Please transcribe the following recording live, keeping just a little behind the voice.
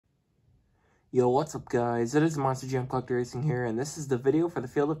Yo, what's up guys? It is Monster Jam Collector Racing here, and this is the video for the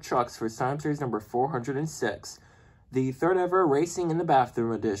field of trucks for Time Series number 406, the third ever Racing in the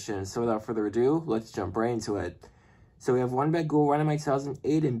Bathroom edition. So without further ado, let's jump right into it. So we have One Bag Ghoul Dynamite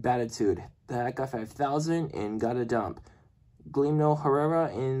 2008 in Batitude, the Hecka 5000 in Gotta Dump, Gleamno Herrera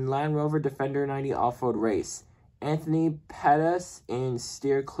in Land Rover Defender 90 Off-Road Race, Anthony Pettis in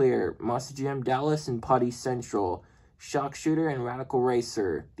Steer Clear, Monster Jam Dallas in Putty Central, Shock Shooter and Radical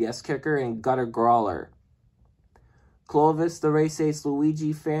Racer, the S-Kicker and Gutter Grawler, Clovis the Race Ace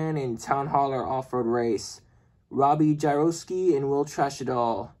Luigi Fan in Town Hauler Off-Road Race, Robbie Jaroski in Will Trash It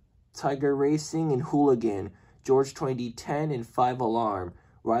All, Tiger Racing in Hooligan, George 2010 in 5 Alarm,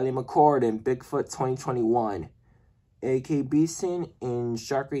 Riley McCord in Bigfoot 2021, A.K. Beeson in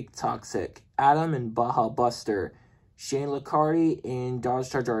Shark Creek Toxic, Adam in Baja Buster, Shane Liccardi in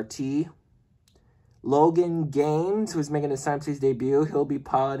Dodge Charger RT, Logan Gaines, who's making his Time Series debut. He'll be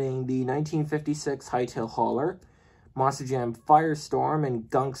piloting the 1956 Hightail Hauler. Monster Jam Firestorm and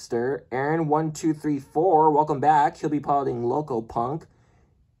Gunkster. Aaron1234, welcome back. He'll be piloting Loco Punk.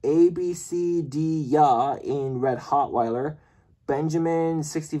 ABCD Ya in Red Hotweiler. Benjamin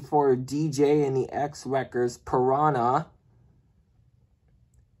 64 DJ in the X Wreckers Piranha.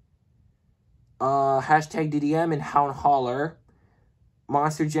 Hashtag DDM in Hound Hauler.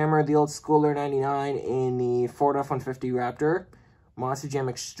 Monster Jammer, the Old Schooler 99 in the Ford F-150 Raptor. Monster Jam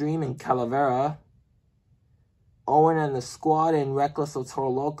Extreme in Calavera. Owen and the Squad in Reckless El Toro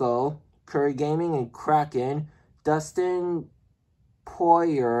Loco. Curry Gaming in Kraken. Dustin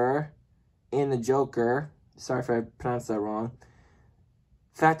Poyer in the Joker. Sorry if I pronounced that wrong.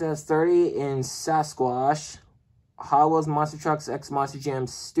 Fact S 30 in Sasquatch. Hot Wheels Monster Trucks X Monster Jam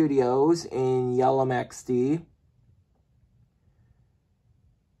Studios in Yellow XD.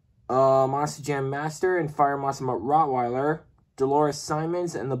 Monster Jam Master and Fire Monster Rottweiler, Dolores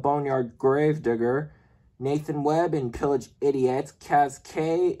Simons and the Boneyard Gravedigger, Nathan Webb in Pillage Idiot, Kaz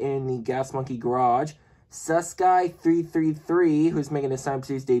K in the Gas Monkey Garage, Susguy333, who's making his Time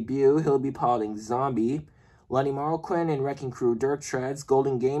Series debut, he'll be piloting Zombie, Lenny Marlquin in Wrecking Crew Dirt Treads,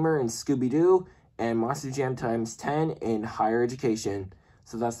 Golden Gamer in Scooby-Doo, and Monster Jam Times 10 in Higher Education.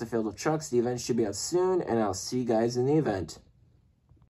 So that's the field of trucks. The event should be out soon, and I'll see you guys in the event.